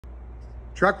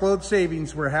Truckload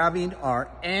Savings, we're having our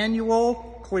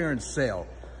annual clearance sale.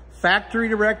 Factory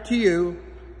direct to you,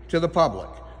 to the public.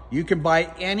 You can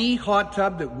buy any hot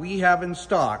tub that we have in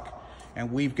stock,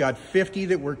 and we've got 50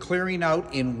 that we're clearing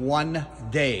out in one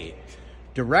day.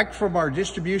 Direct from our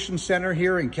distribution center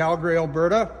here in Calgary,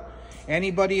 Alberta.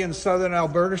 Anybody in Southern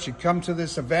Alberta should come to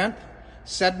this event,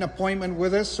 set an appointment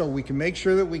with us so we can make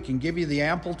sure that we can give you the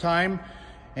ample time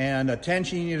and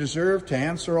attention you deserve to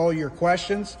answer all your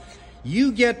questions.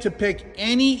 You get to pick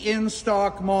any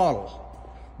in-stock model.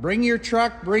 Bring your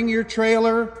truck, bring your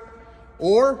trailer,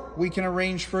 or we can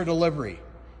arrange for delivery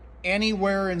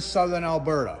anywhere in Southern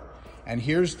Alberta. And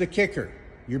here's the kicker.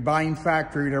 You're buying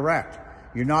factory direct.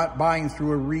 You're not buying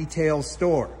through a retail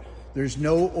store. There's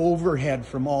no overhead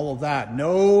from all of that.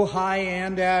 No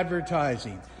high-end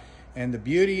advertising. And the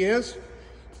beauty is,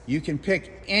 you can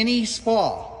pick any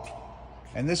spa.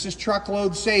 And this is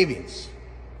Truckload Savings,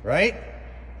 right?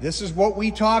 This is what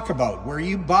we talk about, where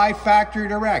you buy factory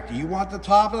direct. You want the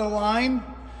top of the line?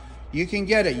 You can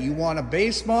get it. You want a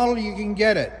base model? You can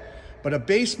get it. But a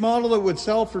base model that would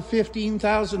sell for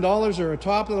 $15,000 or a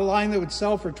top of the line that would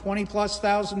sell for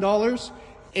 $20,000+,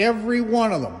 every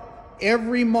one of them,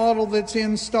 every model that's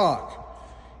in stock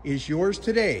is yours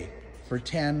today for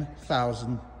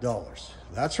 $10,000.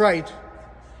 That's right.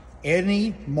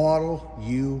 Any model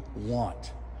you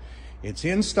want. It's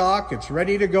in stock, it's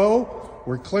ready to go.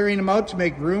 We're clearing them out to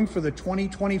make room for the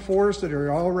 2024s that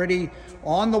are already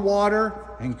on the water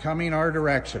and coming our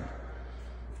direction.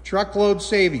 Truckload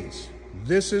Savings.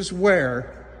 This is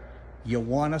where you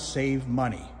want to save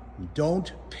money.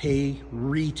 Don't pay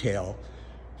retail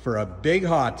for a big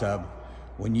hot tub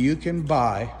when you can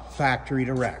buy factory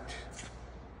direct.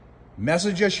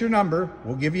 Message us your number,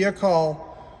 we'll give you a call.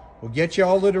 We'll get you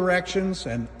all the directions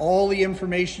and all the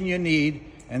information you need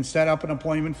and set up an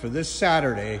appointment for this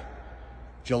Saturday,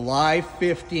 July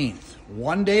 15th.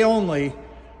 One day only,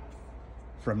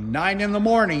 from 9 in the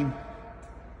morning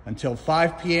until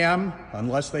 5 p.m.,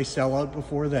 unless they sell out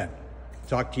before then.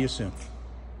 Talk to you soon.